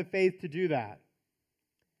have had the faith to do that?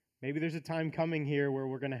 Maybe there's a time coming here where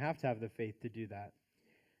we're going to have the faith to do that.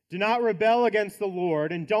 Do not rebel against the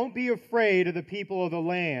Lord, and don't be afraid of the people of the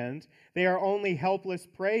land. They are only helpless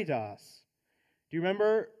prey to us. Do you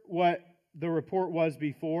remember what the report was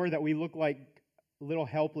before, that we look like little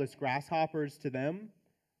helpless grasshoppers to them?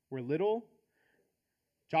 We're little.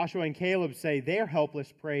 Joshua and Caleb say they're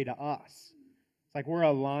helpless prey to us. It's like we're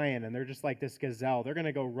a lion, and they're just like this gazelle. They're going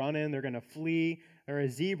to go running. They're going to flee. They're a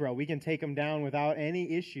zebra. We can take them down without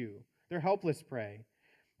any issue. They're helpless prey.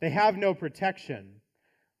 They have no protection.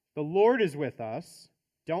 The Lord is with us.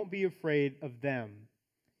 Don't be afraid of them.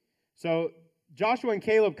 So Joshua and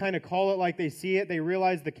Caleb kind of call it like they see it. They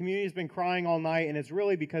realize the community's been crying all night, and it's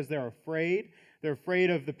really because they're afraid. They're afraid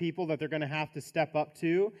of the people that they're going to have to step up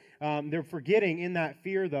to. They're forgetting in that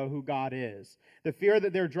fear, though, who God is. The fear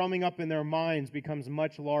that they're drumming up in their minds becomes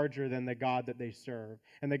much larger than the God that they serve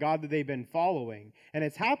and the God that they've been following. And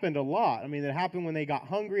it's happened a lot. I mean, it happened when they got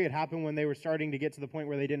hungry. It happened when they were starting to get to the point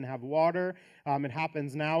where they didn't have water. It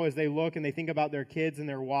happens now as they look and they think about their kids and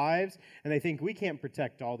their wives, and they think, we can't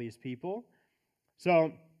protect all these people.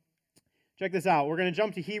 So Check this out. We're going to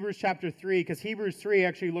jump to Hebrews chapter 3 because Hebrews 3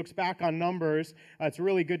 actually looks back on Numbers. It's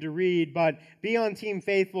really good to read. But be on Team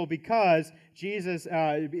Faithful because Jesus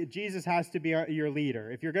has to be your leader.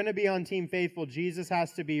 If you're going to be on Team Faithful, Jesus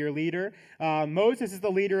has to be your leader. Moses is the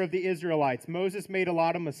leader of the Israelites. Moses made a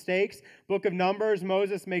lot of mistakes. Book of Numbers,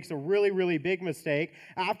 Moses makes a really, really big mistake.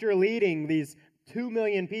 After leading these 2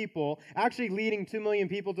 million people, actually leading 2 million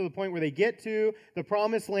people to the point where they get to the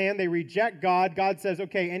promised land, they reject God. God says,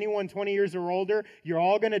 okay, anyone 20 years or older, you're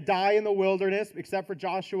all going to die in the wilderness except for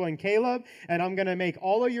Joshua and Caleb, and I'm going to make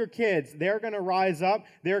all of your kids, they're going to rise up,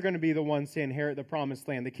 they're going to be the ones to inherit the promised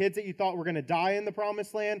land. The kids that you thought were going to die in the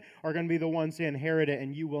promised land are going to be the ones to inherit it,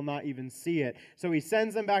 and you will not even see it. So he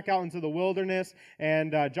sends them back out into the wilderness,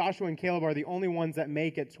 and Joshua and Caleb are the only ones that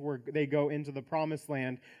make it to where they go into the promised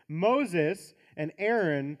land. Moses and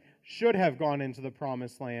Aaron should have gone into the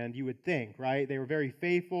promised land, you would think, right? They were very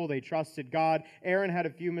faithful. They trusted God. Aaron had a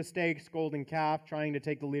few mistakes, golden calf, trying to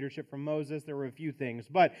take the leadership from Moses. There were a few things.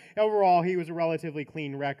 But overall, he was a relatively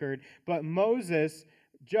clean record. But Moses,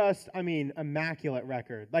 immaculate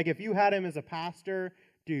record. Like, if you had him as a pastor,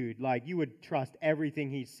 dude, like, you would trust everything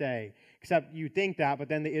he'd say. Except you think that, but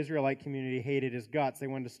then the Israelite community hated his guts. They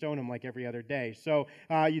wanted to stone him like every other day. So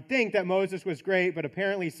you'd think that Moses was great, but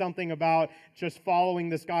apparently something about just following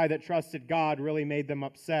this guy that trusted God really made them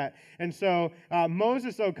upset. And so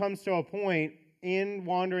Moses, though, comes to a point in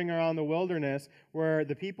wandering around the wilderness where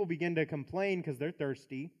the people begin to complain because they're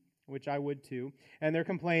thirsty, which I would too, and they're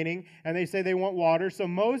complaining, and they say they want water. So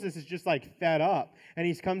Moses is just like fed up, and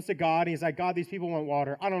he comes to God, and he's like, God, these people want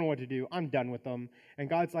water. I don't know what to do. I'm done with them. And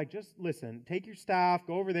God's like, just listen, take your staff,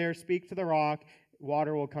 go over there, speak to the rock,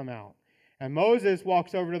 water will come out. And Moses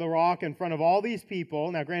walks over to the rock in front of all these people.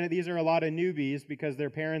 Now, granted, these are a lot of newbies because their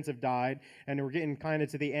parents have died, and we're getting kind of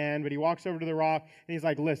to the end, but he walks over to the rock, and he's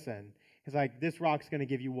like, listen, he's like, this rock's going to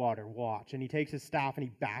give you water. Watch. And he takes his staff and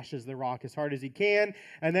he bashes the rock as hard as he can.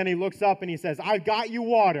 And then he looks up and he says, I've got you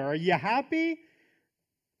water. Are you happy?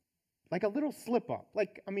 Like a little slip up.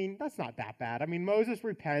 That's not that bad. Moses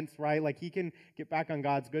repents, right? Like, he can get back on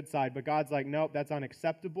God's good side. But God's like, nope, that's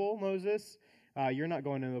unacceptable, Moses. You're not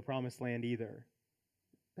going into the promised land either.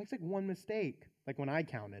 That's like one mistake. Like when I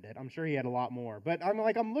counted it. I'm sure he had a lot more. But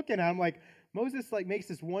I'm looking at him like, Moses makes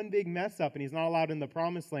this one big mess up and he's not allowed in the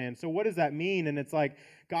promised land. So what does that mean? And it's like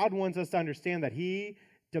God wants us to understand that he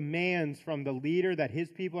demands from the leader that his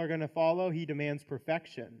people are going to follow, he demands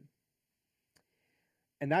perfection.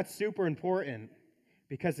 And that's super important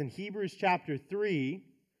because in Hebrews chapter 3,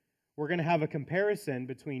 we're going to have a comparison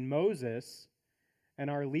between Moses and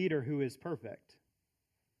our leader who is perfect.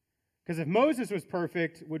 Because if Moses was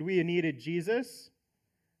perfect, would we have needed Jesus?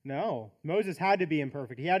 No. Moses had to be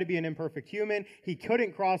imperfect. He had to be an imperfect human. He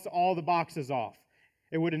couldn't cross all the boxes off.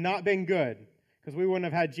 It would have not been good because we wouldn't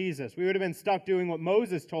have had Jesus. We would have been stuck doing what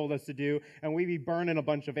Moses told us to do, and we'd be burning a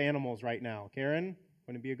bunch of animals right now. Karen,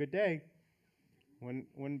 wouldn't it be a good day?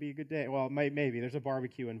 Wouldn't be a good day. Well, maybe. There's a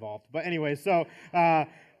barbecue involved. But anyway,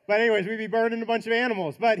 we'd be burning a bunch of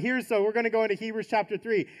animals. But we're going to go into Hebrews chapter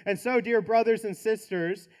 3. And so, dear brothers and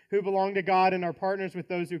sisters who belong to God and are partners with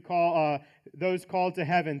those those called to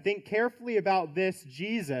heaven, think carefully about this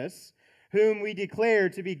Jesus, whom we declare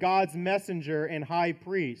to be God's messenger and high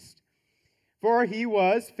priest. For he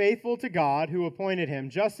was faithful to God who appointed him,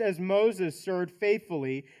 just as Moses served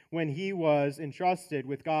faithfully when he was entrusted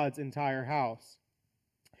with God's entire house.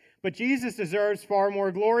 But Jesus deserves far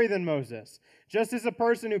more glory than Moses, just as a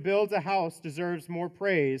person who builds a house deserves more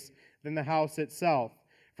praise than the house itself.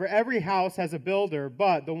 For every house has a builder,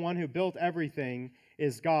 but the one who built everything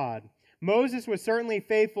is God. Moses was certainly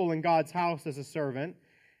faithful in God's house as a servant.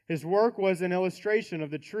 His work was an illustration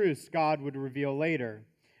of the truths God would reveal later.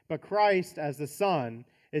 But Christ, as the Son,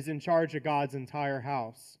 is in charge of God's entire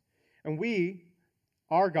house. And we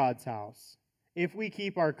are God's house, if we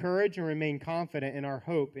keep our courage and remain confident in our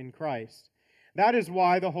hope in Christ. That is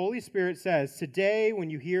why the Holy Spirit says, today when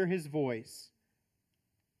you hear his voice,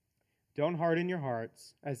 don't harden your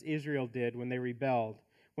hearts as Israel did when they rebelled,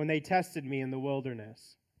 when they tested me in the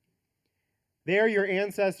wilderness. There your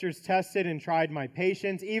ancestors tested and tried my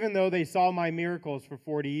patience, even though they saw my miracles for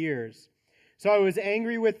 40 years. So I was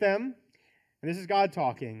angry with them, and this is God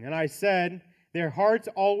talking, and I said, their hearts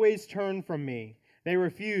always turn from me. They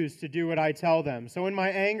refuse to do what I tell them. So in my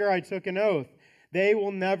anger I took an oath. They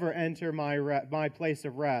will never enter my place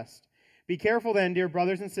of rest. Be careful then, dear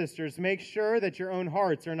brothers and sisters. Make sure that your own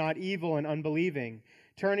hearts are not evil and unbelieving,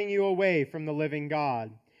 turning you away from the living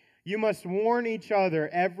God. You must warn each other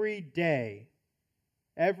every day.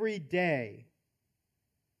 Every day.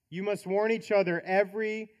 You must warn each other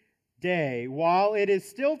every day while it is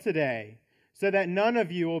still today, so that none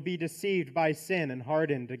of you will be deceived by sin and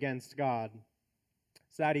hardened against God.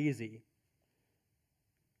 It's that easy.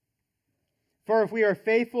 For if we are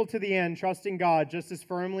faithful to the end, trusting God just as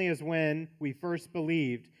firmly as when we first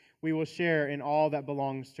believed, we will share in all that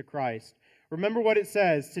belongs to Christ. Remember what it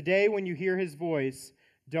says, today when you hear his voice,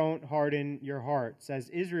 don't harden your hearts, as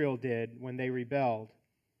Israel did when they rebelled.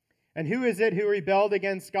 And who is it who rebelled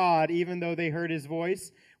against God even though they heard his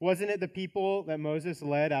voice? Wasn't it the people that Moses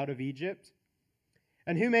led out of Egypt?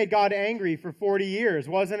 And who made God angry for 40 years?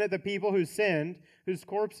 Wasn't it the people who sinned, whose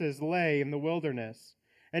corpses lay in the wilderness?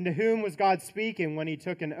 And to whom was God speaking when he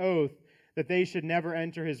took an oath that they should never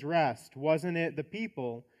enter his rest? Wasn't it the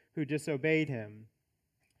people who disobeyed him?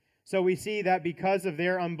 So we see that because of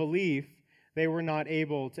their unbelief, they were not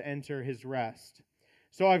able to enter his rest.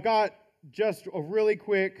 So I've got just a really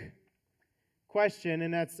quick question,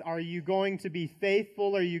 and that's, are you going to be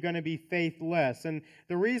faithful or are you going to be faithless? And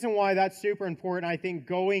the reason why that's super important, I think,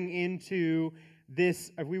 going into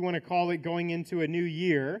this, if we want to call it going into a new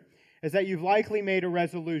year, is that you've likely made a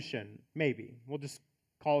resolution. Maybe. We'll just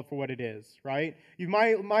call it for what it is, right? You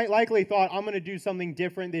might likely thought, I'm going to do something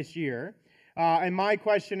different this year. And my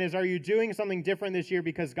question is, are you doing something different this year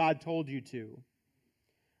because God told you to?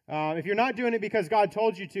 If you're not doing it because God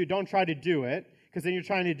told you to, don't try to do it, because then you're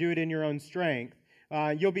trying to do it in your own strength.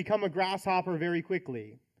 You'll become a grasshopper very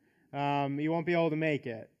quickly. You won't be able to make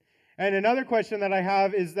it. And another question that I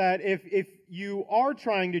have is that if you are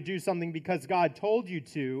trying to do something because God told you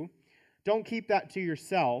to, don't keep that to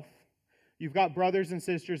yourself. You've got brothers and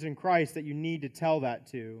sisters in Christ that you need to tell that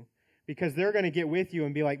to, because they're going to get with you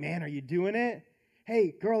and be like, man, are you doing it?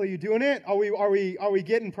 Hey, girl, are you doing it? Are we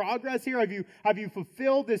getting progress here? Have you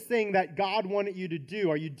fulfilled this thing that God wanted you to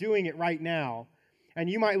do? Are you doing it right now? And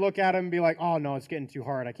you might look at them and be like, oh, no, it's getting too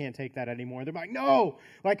hard. I can't take that anymore. They're like, no,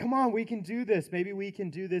 like, come on, we can do this. Maybe we can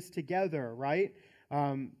do this together, right?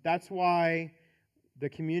 That's why the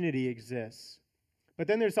community exists. But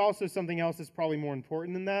then there's also something else that's probably more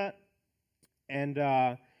important than that. And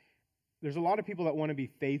there's a lot of people that want to be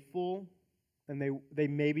faithful, and they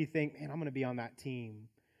maybe think, man, I'm going to be on that team.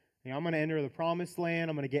 You know, I'm going to enter the promised land.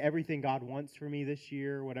 I'm going to get everything God wants for me this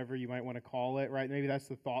year, whatever you might want to call it, right? Maybe that's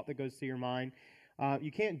the thought that goes through your mind.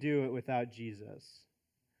 You can't do it without Jesus.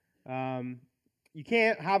 You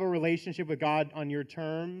can't have a relationship with God on your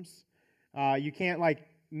terms. You can't, like,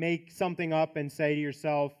 make something up and say to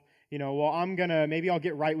yourself, you know, well, maybe I'll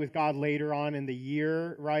get right with God later on in the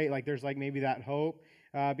year, right? Like, there's, like, maybe that hope.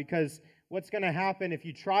 Because what's going to happen if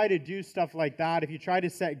you try to do stuff like that, if you try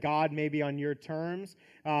to set God maybe on your terms,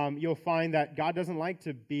 you'll find that God doesn't like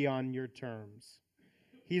to be on your terms.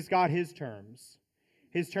 He's got his terms.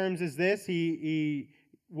 His terms is this: he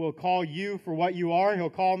will call you for what you are, and he'll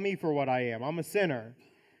call me for what I am. I'm a sinner.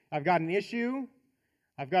 I've got an issue.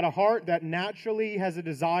 I've got a heart that naturally has a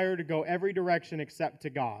desire to go every direction except to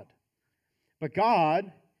God. But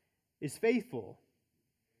God is faithful.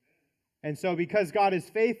 And so because God is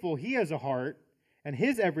faithful, he has a heart, and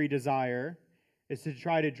his every desire is to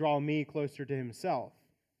try to draw me closer to himself.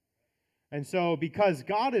 And so because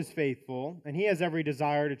God is faithful, and he has every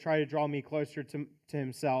desire to try to draw me closer to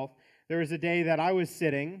himself, there was a day that I was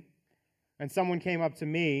sitting, and someone came up to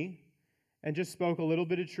me and just spoke a little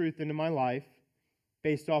bit of truth into my life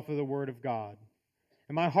based off of the Word of God.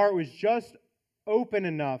 And my heart was just open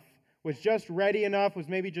enough, was just ready enough, was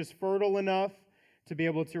maybe just fertile enough to be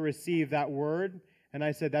able to receive that word. And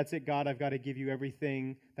I said, that's it, God, I've got to give you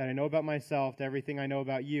everything that I know about myself, to everything I know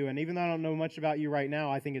about you. And even though I don't know much about you right now,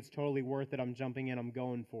 I think it's totally worth it. I'm jumping in, I'm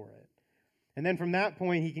going for it. And then from that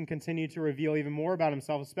point, he can continue to reveal even more about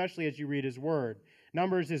himself, especially as you read his word.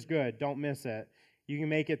 Numbers is good. Don't miss it. You can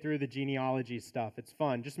make it through the genealogy stuff. It's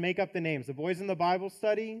fun. Just make up the names. The boys in the Bible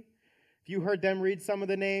study, if you heard them read some of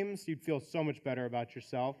the names, you'd feel so much better about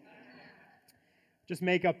yourself. Just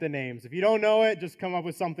make up the names. If you don't know it, just come up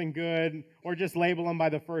with something good, or just label them by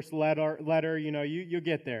the first letter. You know, you'll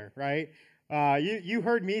get there, right? You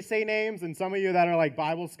heard me say names, and some of you that are like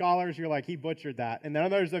Bible scholars, you're like, he butchered that. And then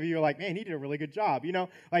others of you are like, man, he did a really good job. You know,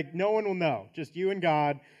 like no one will know. Just you and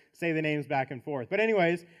God say the names back and forth. But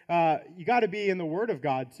anyways, you got to be in the Word of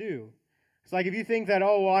God too. It's like if you think that,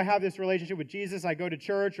 oh, well, I have this relationship with Jesus, I go to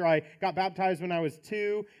church, or I got baptized when I was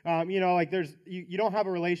 2, you know, like you don't have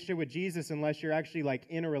a relationship with Jesus unless you're actually like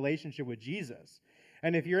in a relationship with Jesus.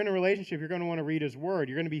 And if you're in a relationship, you're going to want to read his word.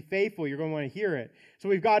 You're going to be faithful. You're going to want to hear it. So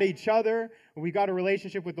we've got each other. We've got a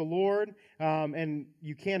relationship with the Lord. And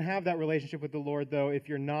you can't have that relationship with the Lord, though, if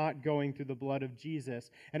you're not going through the blood of Jesus.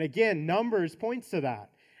 And again, Numbers points to that.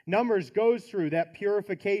 Numbers goes through that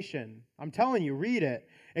purification. I'm telling you, read it.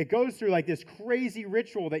 It goes through like this crazy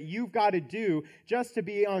ritual that you've got to do just to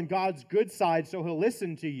be on God's good side so he'll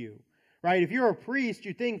listen to you. Right? If you're a priest,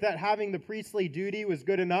 you think that having the priestly duty was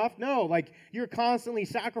good enough? No, like you're constantly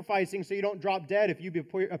sacrificing so you don't drop dead if you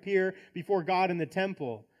appear before God in the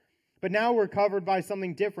temple. But now we're covered by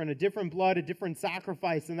something different, a different blood, a different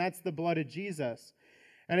sacrifice, and that's the blood of Jesus.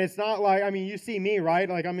 And it's not like, you see me, right?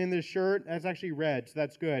 Like I'm in this shirt. That's actually red, so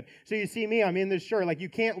that's good. So you see me, I'm in this shirt. Like you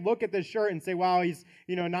can't look at this shirt and say, wow, he's,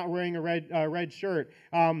 not wearing a red shirt.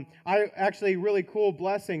 Really cool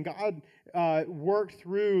blessing. God worked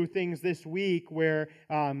through things this week where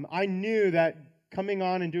I knew that coming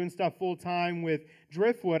on and doing stuff full time with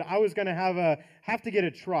Driftwood, I was going to have to get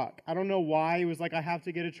a truck. I don't know why it was like I have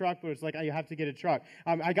to get a truck, but it's like I have to get a truck.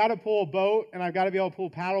 I got to pull a boat, and I've got to be able to pull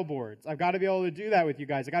paddle boards. I've got to be able to do that with you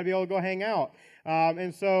guys. I got to be able to go hang out.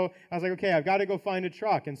 And so I was like, okay, I've got to go find a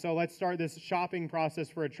truck. And so let's start this shopping process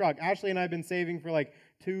for a truck. Ashley and I have been saving for like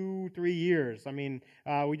 2-3 years.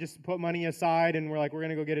 We just put money aside, and we're like, we're going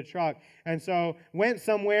to go get a truck. And so went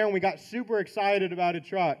somewhere, and we got super excited about a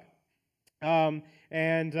truck.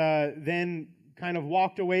 Then kind of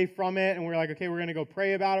walked away from it, and we're like, okay, we're going to go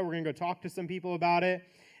pray about it. We're going to go talk to some people about it.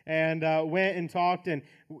 And went and talked and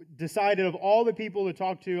decided of all the people to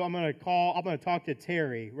talk to, I'm going to talk to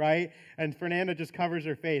Terry, right? And Fernanda just covers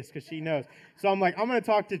her face because she knows. So I'm like, I'm going to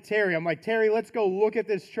talk to Terry. I'm like, Terry, let's go look at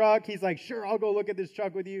this truck. He's like, sure, I'll go look at this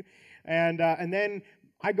truck with you. And then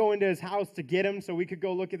I go into his house to get him so we could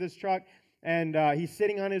go look at this truck. And he's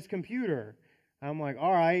sitting on his computer. I'm like,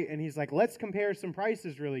 all right. And he's like, let's compare some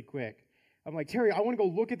prices really quick. I'm like, Terry, I want to go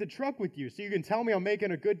look at the truck with you so you can tell me I'm making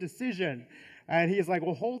a good decision. And he's like,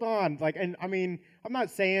 well, hold on. I'm not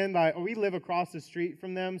saying that we live across the street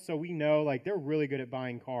from them, so we know, they're really good at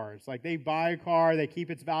buying cars. They buy a car, they keep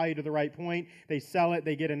its value to the right point, they sell it,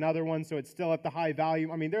 they get another one, so it's still at the high value.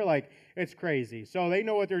 They're like, it's crazy. So they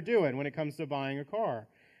know what they're doing when it comes to buying a car.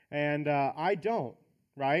 And I don't.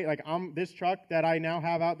 Right? This truck that I now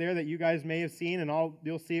have out there that you guys may have seen, and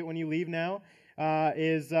you'll see it when you leave now,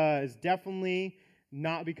 is definitely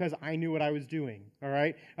not because I knew what I was doing. All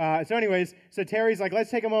right? So Terry's like,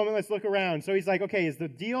 let's take a moment, let's look around. So he's like, okay, is the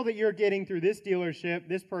deal that you're getting through this dealership,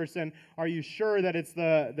 this person, are you sure that it's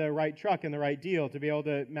the right truck and the right deal to be able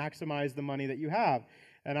to maximize the money that you have?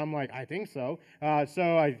 And I'm like, I think so.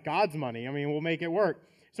 God's money. We'll make it work.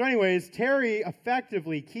 So Terry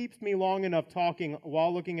effectively keeps me long enough talking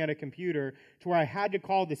while looking at a computer to where I had to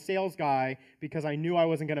call the sales guy because I knew I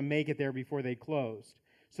wasn't going to make it there before they closed.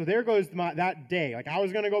 So there goes that day. I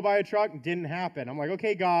was going to go buy a truck, didn't happen. I'm like,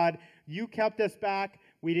 okay, God, you kept us back.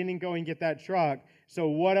 We didn't go and get that truck. So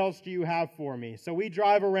what else do you have for me? So we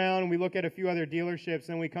drive around, and we look at a few other dealerships,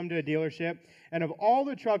 and we come to a dealership. And of all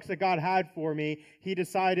the trucks that God had for me, he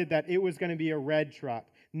decided that it was going to be a red truck.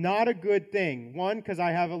 Not a good thing. One, because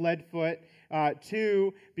I have a lead foot.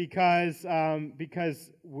 Two, because it's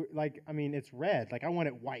red. I want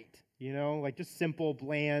it white, just simple,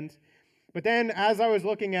 bland. But then as I was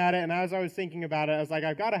looking at it and as I was thinking about it, I was like,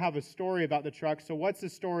 I've got to have a story about the truck. So what's the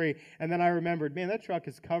story? And then I remembered, man, that truck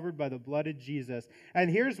is covered by the blood of Jesus. And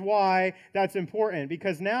here's why that's important.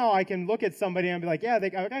 Because now I can look at somebody and be like, yeah,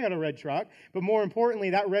 I got a red truck. But more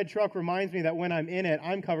importantly, that red truck reminds me that when I'm in it,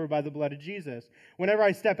 I'm covered by the blood of Jesus. Whenever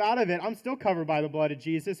I step out of it, I'm still covered by the blood of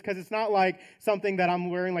Jesus, because it's not like something that I'm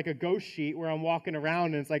wearing like a ghost sheet where I'm walking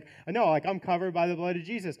around and it's like, no, I'm covered by the blood of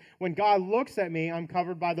Jesus. When God looks at me, I'm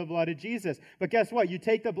covered by the blood of Jesus. But guess what? You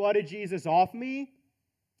take the blood of Jesus off me,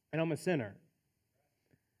 and I'm a sinner.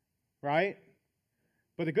 Right?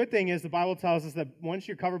 But the good thing is the Bible tells us that once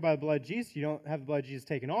you're covered by the blood of Jesus, you don't have the blood of Jesus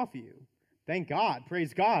taken off of you. Thank God.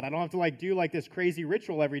 Praise God. I don't have to do this crazy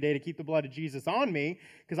ritual every day to keep the blood of Jesus on me,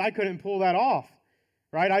 because I couldn't pull that off.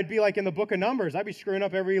 Right? I'd be like in the book of Numbers. I'd be screwing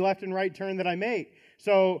up every left and right turn that I make.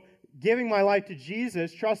 So giving my life to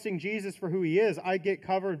Jesus, trusting Jesus for who he is, I get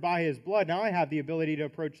covered by his blood. Now I have the ability to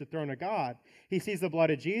approach the throne of God. He sees the blood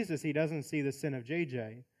of Jesus. He doesn't see the sin of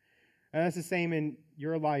JJ. And that's the same in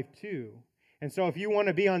your life too. And so if you want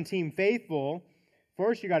to be on Team Faithful,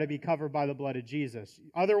 first you got to be covered by the blood of Jesus.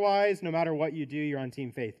 Otherwise, no matter what you do, you're on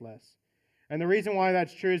Team Faithless. And the reason why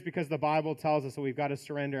that's true is because the Bible tells us that we've got to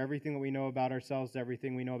surrender everything that we know about ourselves to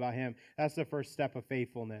everything we know about him. That's the first step of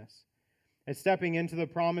faithfulness. It's stepping into the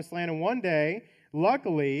promised land. And one day,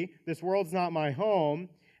 luckily, this world's not my home,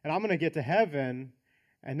 and I'm going to get to heaven,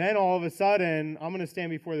 and then all of a sudden, I'm going to stand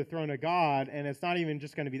before the throne of God, and it's not even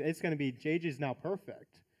just going to be, it's going to be, JJ's now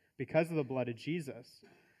perfect because of the blood of Jesus.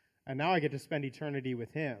 And now I get to spend eternity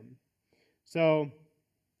with him. So,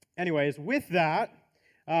 anyways, with that,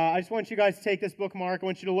 I just want you guys to take this bookmark. I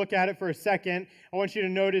want you to look at it for a second. I want you to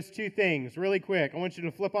notice two things really quick. I want you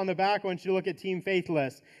to flip on the back. I want you to look at Team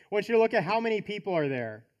Faithless. I want you to look at how many people are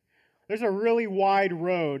there. There's a really wide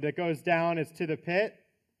road that goes down. It's to the pit.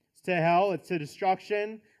 It's to hell. It's to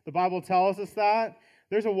destruction. The Bible tells us that.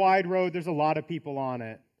 There's a wide road. There's a lot of people on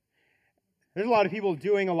it. There's a lot of people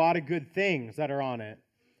doing a lot of good things that are on it,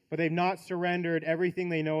 but they've not surrendered everything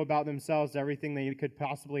they know about themselves, everything they could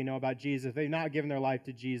possibly know about Jesus. They've not given their life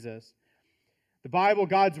to Jesus. The Bible,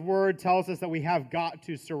 God's Word, tells us that we have got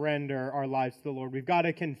to surrender our lives to the Lord. We've got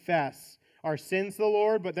to confess our sins to the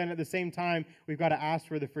Lord, but then at the same time, we've got to ask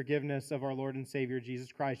for the forgiveness of our Lord and Savior,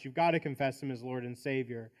 Jesus Christ. You've got to confess Him as Lord and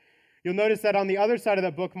Savior. You'll notice that on the other side of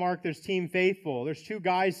that bookmark, there's Team Faithful. There's two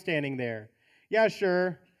guys standing there. Yeah,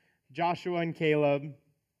 sure, Joshua and Caleb.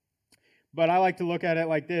 But I like to look at it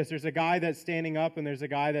like this. There's a guy that's standing up and there's a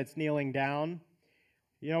guy that's kneeling down.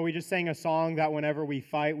 You know, we just sang a song that whenever we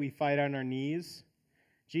fight on our knees.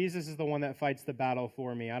 Jesus is the one that fights the battle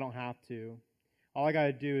for me. I don't have to. All I got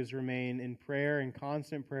to do is remain in prayer, in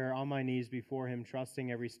constant prayer, on my knees before Him,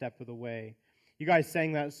 trusting every step of the way. You guys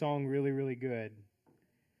sang that song really, really good.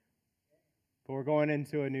 But we're going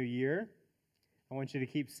into a new year. I want you to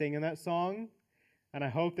keep singing that song. And I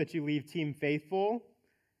hope that you leave Team Faithful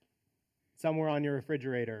somewhere on your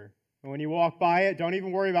refrigerator. And when you walk by it, don't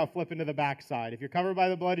even worry about flipping to the backside. If you're covered by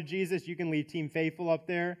the blood of Jesus, you can leave Team Faithful up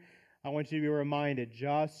there. I want you to be reminded,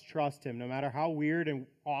 just trust Him. No matter how weird and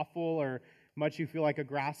awful or much you feel like a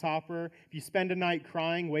grasshopper, if you spend a night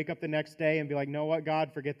crying, wake up the next day and be like, know what,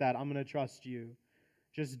 God, forget that. I'm going to trust you.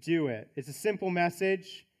 Just do it. It's a simple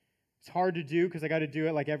message. It's hard to do because I got to do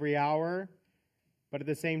it like every hour. But at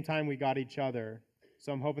the same time, we got each other.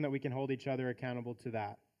 So I'm hoping that we can hold each other accountable to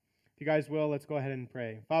that. If you guys will, let's go ahead and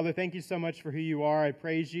pray. Father, thank you so much for who you are. I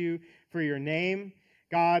praise you for your name.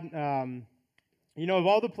 God, you know, of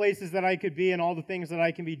all the places that I could be and all the things that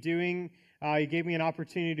I can be doing, you gave me an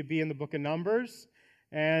opportunity to be in the book of Numbers.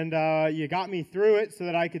 And you got me through it so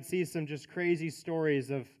that I could see some just crazy stories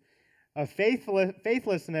of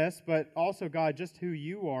faithlessness, but also, God, just who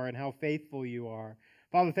you are and how faithful you are.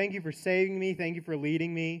 Father, thank you for saving me. Thank you for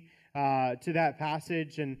leading me to that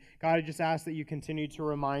passage. And God, I just ask that you continue to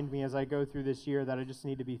remind me as I go through this year that I just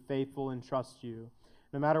need to be faithful and trust you.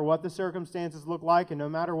 No matter what the circumstances look like and no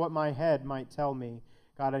matter what my head might tell me,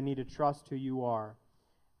 God, I need to trust who you are.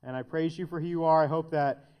 And I praise you for who you are. I hope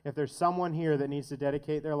that if there's someone here that needs to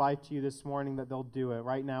dedicate their life to you this morning, that they'll do it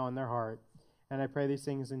right now in their heart. And I pray these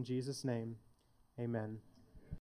things in Jesus' name. Amen.